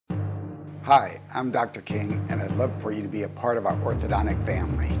Hi, I'm Dr. King, and I'd love for you to be a part of our orthodontic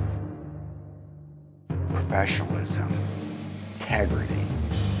family. Professionalism, integrity,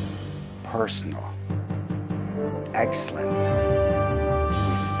 personal, excellence,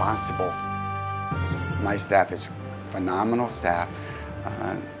 responsible. My staff is phenomenal staff.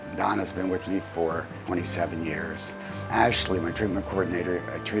 Donna's been with me for 27 years. Ashley, my treatment coordinator,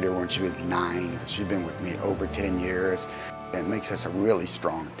 I treated her when she was 9. She's been with me over 10 years. It makes us a really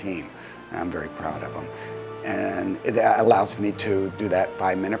strong team. I'm very proud of them. And it allows me to do that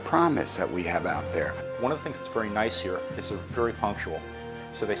 5-minute promise that we have out there. One of the things that's very nice here is they're very punctual.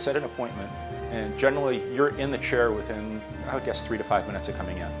 So they set an appointment, and generally you're in the chair within, I would guess, 3 to 5 minutes of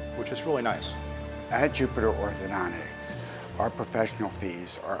coming in, which is really nice. At Jupiter Orthodontics, our professional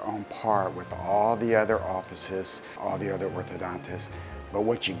fees are on par with all the other offices, all the other orthodontists. But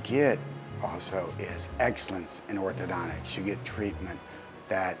what you get also is excellence in orthodontics. You get treatment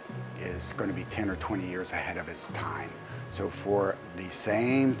that is going to be 10 or 20 years ahead of its time. So for the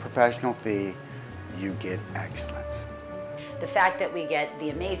same professional fee, you get excellence. The fact that we get the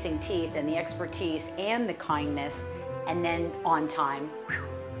amazing teeth and the expertise and the kindness, and then on time,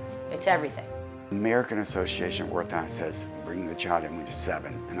 it's everything. American Association of Orthodontics says bring the child in when you're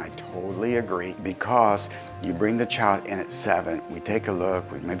 7, and I totally agree, because you bring the child in at 7, we take a look,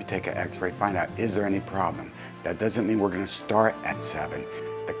 we maybe take an x-ray, find out is there any problem. That doesn't mean we're going to start at 7.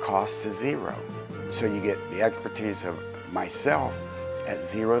 The cost is 0. So you get the expertise of myself at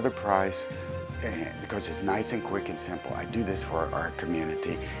 0 the price, because it's nice and quick and simple. I do this for our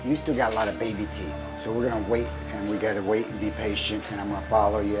community. You still got a lot of baby teeth, so we're going to wait, and we got to wait and be patient, and I'm going to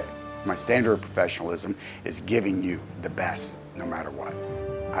follow you. My standard of professionalism is giving you the best no matter what.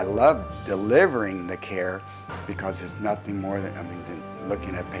 I love delivering the care because it's nothing more than, than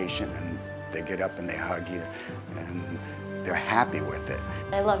looking at a patient and they get up and they hug you and they're happy with it.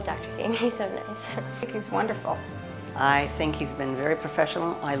 I love Dr. King, he's so nice. I think he's wonderful. I think he's been very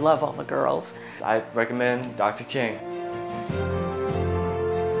professional. I love all the girls. I recommend Dr. King.